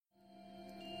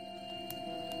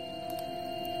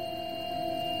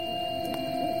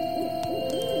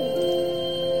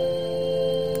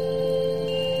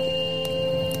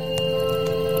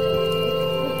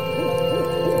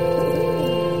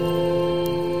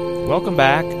Welcome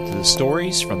back to the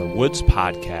Stories from the Woods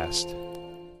podcast.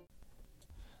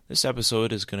 This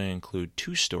episode is going to include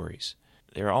two stories.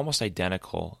 They're almost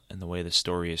identical in the way the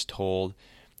story is told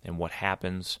and what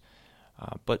happens,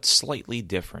 but slightly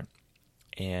different.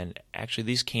 And actually,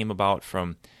 these came about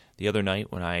from the other night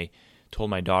when I told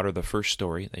my daughter the first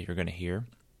story that you're going to hear.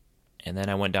 And then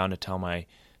I went down to tell my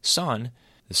son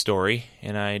the story,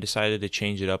 and I decided to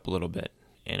change it up a little bit.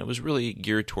 And it was really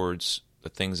geared towards the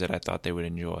things that I thought they would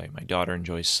enjoy. My daughter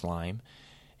enjoys slime,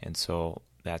 and so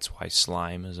that's why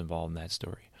slime is involved in that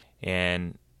story.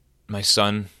 And my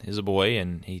son is a boy,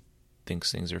 and he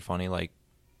thinks things are funny like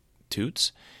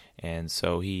toots, and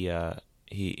so he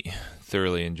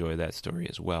thoroughly enjoyed that story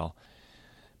as well.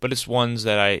 But it's ones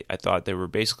that I thought they were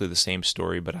basically the same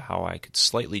story, but how I could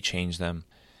slightly change them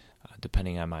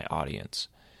depending on my audience.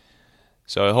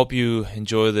 So I hope you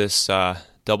enjoy this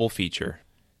double feature.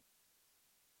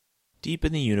 Deep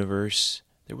in the universe,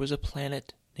 there was a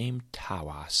planet named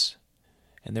Tawas,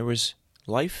 and there was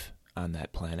life on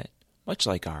that planet, much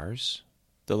like ours.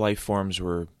 The life forms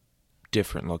were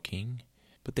different looking,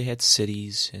 but they had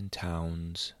cities and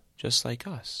towns just like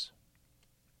us.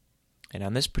 And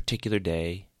on this particular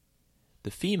day,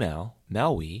 the female,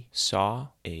 Melwi, saw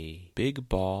a big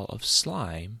ball of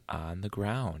slime on the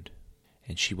ground,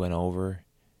 and she went over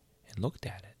and looked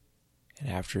at it. And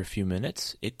after a few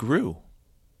minutes, it grew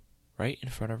right in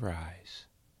front of her eyes.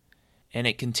 And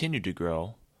it continued to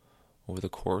grow over the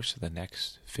course of the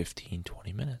next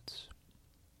 15-20 minutes.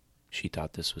 She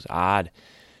thought this was odd,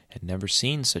 had never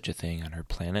seen such a thing on her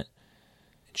planet.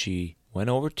 And she went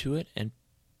over to it and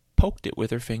poked it with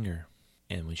her finger.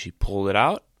 And when she pulled it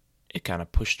out, it kind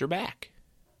of pushed her back.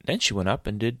 Then she went up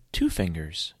and did 2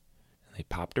 fingers, and they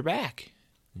popped her back.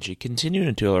 And she continued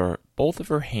until both of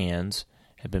her hands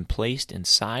had been placed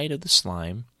inside of the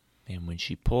slime. And when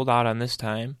she pulled out on this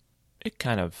time, it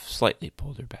kind of slightly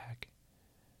pulled her back.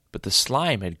 But the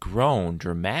slime had grown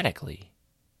dramatically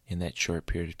in that short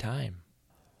period of time.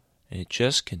 And it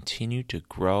just continued to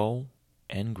grow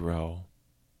and grow.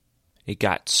 It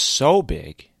got so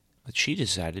big that she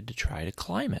decided to try to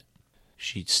climb it.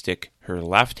 She'd stick her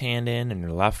left hand in and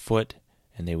her left foot,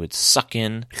 and they would suck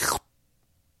in.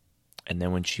 And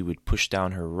then when she would push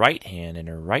down her right hand and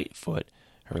her right foot,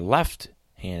 her left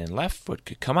hand and left foot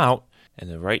could come out, and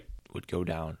the right would go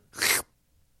down.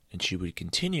 And she would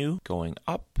continue going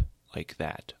up like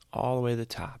that, all the way to the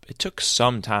top. It took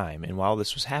some time, and while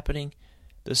this was happening,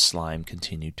 the slime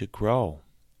continued to grow.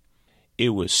 It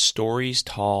was stories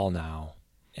tall now,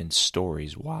 and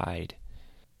stories wide.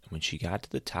 And when she got to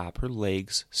the top, her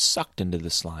legs sucked into the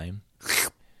slime.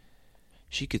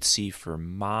 She could see for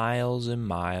miles and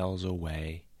miles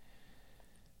away.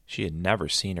 She had never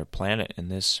seen her planet in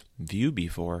this view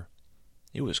before.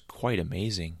 It was quite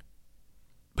amazing.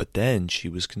 But then she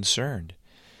was concerned,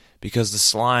 because the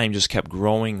slime just kept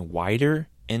growing wider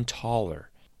and taller,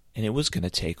 and it was going to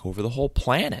take over the whole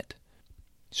planet.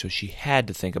 So she had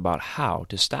to think about how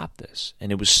to stop this,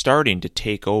 and it was starting to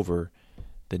take over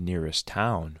the nearest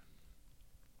town.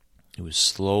 It was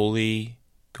slowly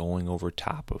going over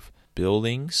top of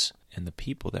buildings and the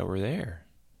people that were there.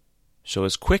 So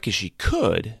as quick as she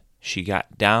could, she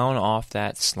got down off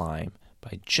that slime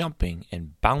by jumping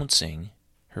and bouncing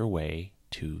her way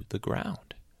to the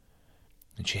ground.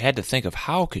 And she had to think of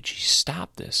how could she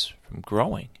stop this from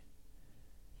growing.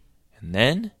 And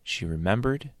then she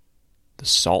remembered the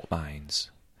salt mines.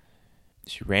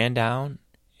 She ran down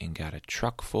and got a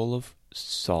truck full of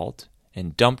salt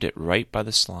and dumped it right by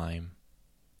the slime.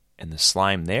 And the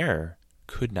slime there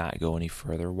could not go any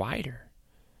further wider.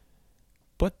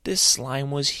 But this slime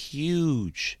was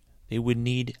huge. They would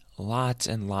need lots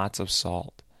and lots of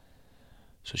salt.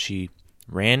 So she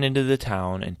ran into the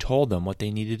town and told them what they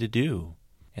needed to do.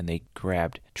 And they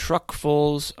grabbed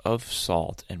truckfuls of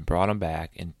salt and brought them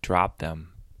back and dropped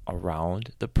them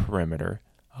around the perimeter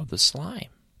of the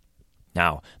slime.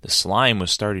 Now, the slime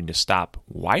was starting to stop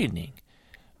widening,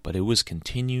 but it was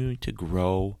continuing to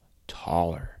grow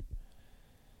taller.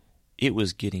 It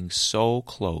was getting so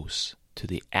close to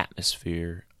the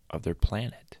atmosphere of their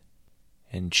planet.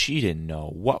 And she didn't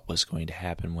know what was going to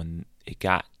happen when it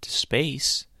got to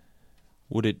space.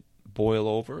 Would it boil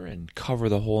over and cover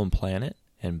the whole planet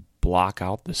and block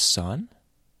out the sun?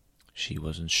 She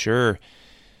wasn't sure,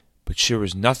 but there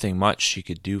was nothing much she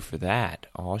could do for that.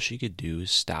 All she could do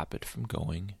is stop it from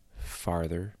going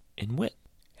farther in width.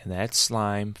 And that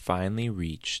slime finally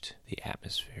reached the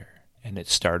atmosphere, and it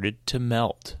started to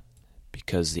melt.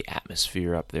 Because the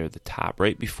atmosphere up there at the top,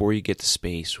 right before you get to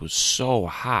space, was so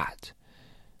hot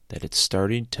that it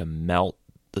started to melt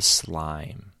the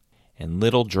slime. And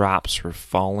little drops were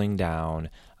falling down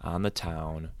on the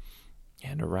town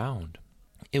and around.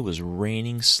 It was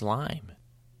raining slime.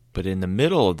 But in the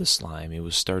middle of the slime, it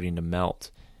was starting to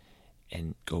melt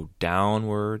and go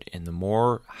downward, and the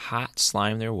more hot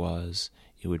slime there was,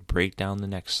 it would break down the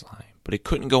next slime. But it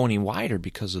couldn't go any wider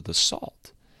because of the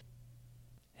salt.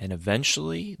 And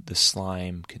eventually, the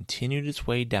slime continued its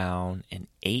way down and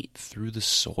ate through the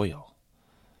soil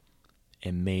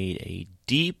and made a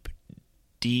deep,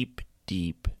 deep,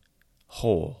 deep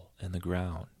hole in the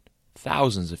ground,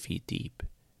 thousands of feet deep.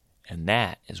 And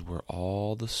that is where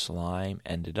all the slime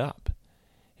ended up.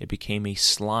 It became a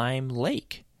slime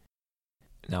lake.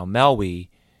 Now, Melwi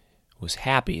was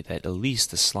happy that at least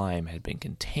the slime had been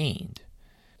contained,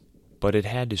 but it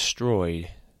had destroyed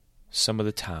some of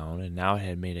the town, and now it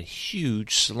had made a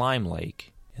huge slime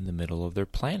lake in the middle of their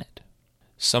planet.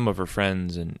 Some of her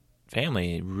friends and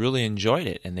family really enjoyed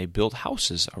it, and they built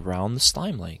houses around the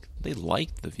slime lake. They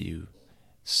liked the view.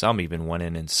 Some even went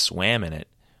in and swam in it,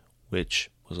 which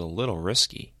was a little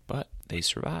risky, but they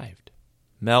survived.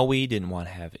 Melwi didn't want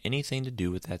to have anything to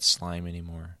do with that slime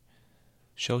anymore.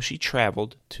 So she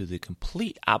traveled to the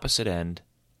complete opposite end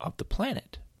of the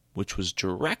planet, which was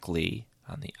directly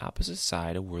on the opposite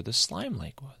side of where the slime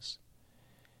lake was.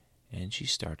 And she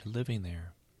started living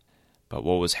there. But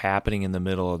what was happening in the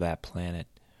middle of that planet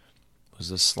was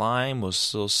the slime was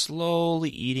still slowly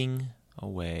eating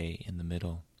away in the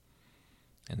middle.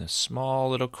 And the small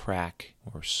little crack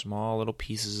or small little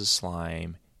pieces of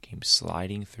slime came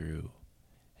sliding through.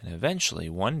 And eventually,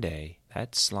 one day,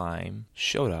 that slime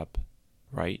showed up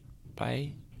right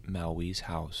by Melwi's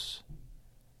house.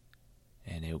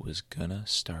 And it was gonna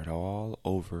start all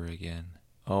over again.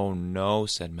 "Oh no,"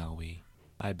 said Melwi.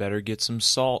 "I better get some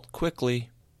salt quickly."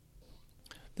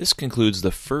 This concludes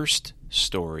the first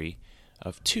story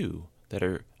of two that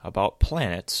are about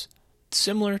planets,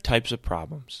 similar types of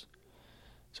problems.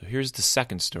 So here's the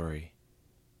second story.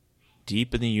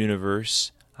 Deep in the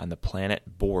universe, on the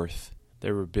planet Borth,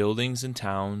 there were buildings and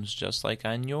towns just like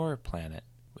on your planet,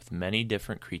 with many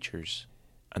different creatures.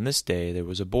 On this day, there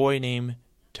was a boy named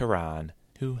Taran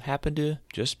who happened to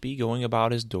just be going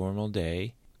about his normal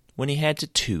day when he had to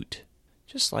toot,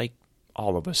 just like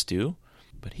all of us do.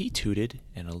 But he tooted,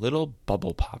 and a little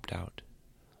bubble popped out.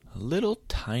 A little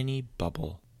tiny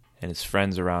bubble. And his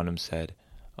friends around him said,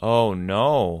 "Oh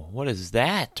no, what is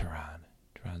that, Taran?"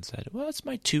 Taran said, "Well, it's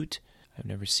my toot. I've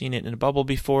never seen it in a bubble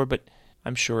before, but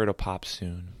I'm sure it'll pop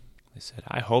soon." They said,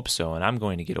 "I hope so, and I'm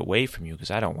going to get away from you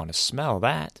because I don't want to smell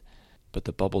that." But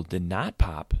the bubble did not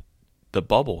pop. The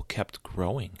bubble kept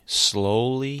growing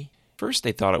slowly. First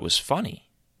they thought it was funny,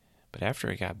 but after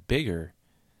it got bigger,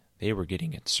 they were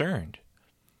getting concerned.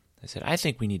 They said, "I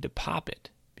think we need to pop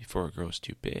it before it grows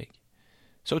too big."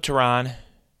 So Taran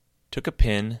took a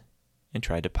pin and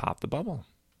tried to pop the bubble,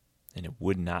 and it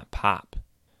would not pop.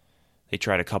 They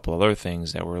tried a couple other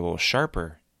things that were a little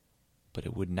sharper, but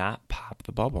it would not pop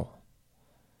the bubble.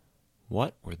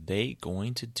 What were they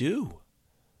going to do?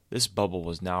 This bubble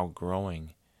was now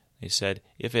growing. They said,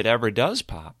 if it ever does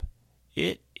pop,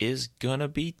 it is gonna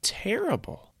be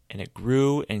terrible. And it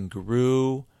grew and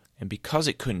grew, and because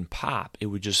it couldn't pop, it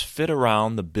would just fit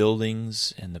around the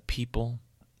buildings and the people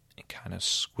and kind of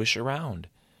squish around.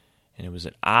 And it was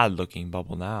an odd-looking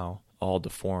bubble now, all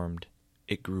deformed.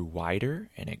 It grew wider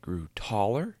and it grew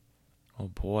taller. Oh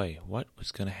boy, what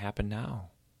was going to happen now?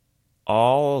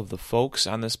 All of the folks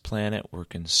on this planet were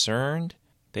concerned.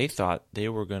 They thought they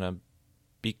were going to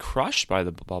be crushed by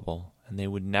the bubble and they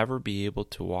would never be able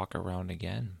to walk around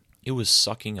again. It was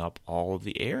sucking up all of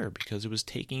the air because it was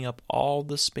taking up all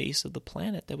the space of the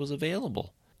planet that was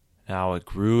available. Now it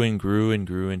grew and grew and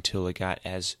grew until it got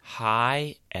as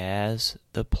high as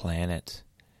the planet.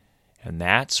 And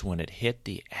that's when it hit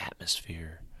the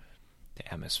atmosphere.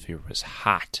 The atmosphere was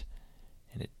hot,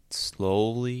 and it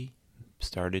slowly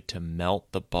started to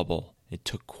melt the bubble. It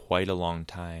took quite a long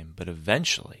time, but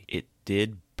eventually it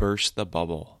did burst the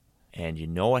bubble. And you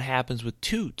know what happens with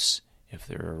toots? If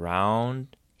they're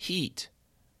around heat,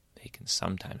 they can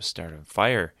sometimes start on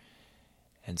fire.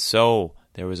 And so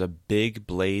there was a big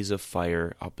blaze of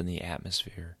fire up in the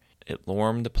atmosphere. It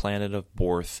warmed the planet of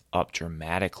Borth up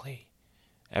dramatically.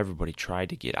 Everybody tried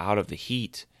to get out of the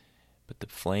heat, but the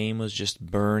flame was just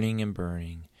burning and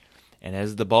burning. And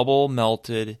as the bubble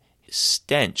melted,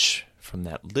 stench from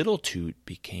that little toot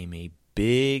became a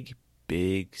big,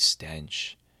 big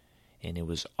stench. And it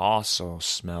was also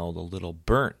smelled a little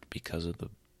burnt because of the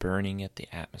burning at the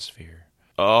atmosphere.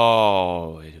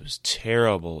 Oh, it was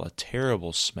terrible, a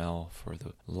terrible smell for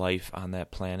the life on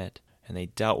that planet, and they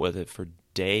dealt with it for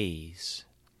days.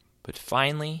 But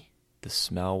finally, the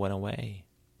smell went away,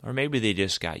 or maybe they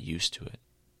just got used to it.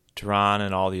 Taran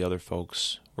and all the other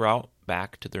folks were were out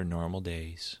back to their normal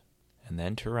days. And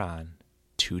then Turan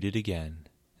tooted again.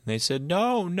 And they said,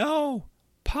 "No, no,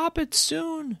 pop it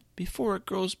soon before it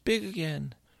grows big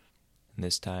again." And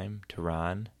this time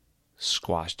Turan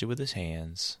squashed it with his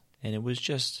hands, and it was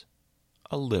just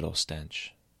a little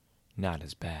stench. Not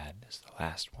as bad as the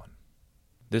last one.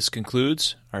 This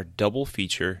concludes our double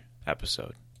feature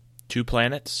episode. 2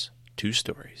 planets, 2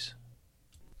 stories.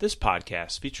 This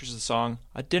podcast features the song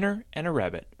 "A Dinner and a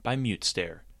Rabbit" by Mute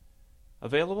Stare.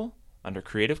 Available under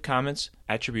Creative Commons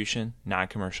Attribution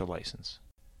Non-Commercial License.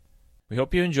 We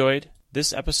hope you enjoyed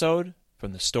this episode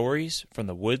from the Stories from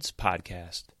the Woods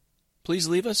podcast. Please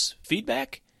leave us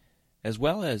feedback, as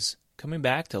well as coming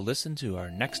back to listen to our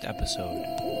next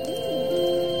episode.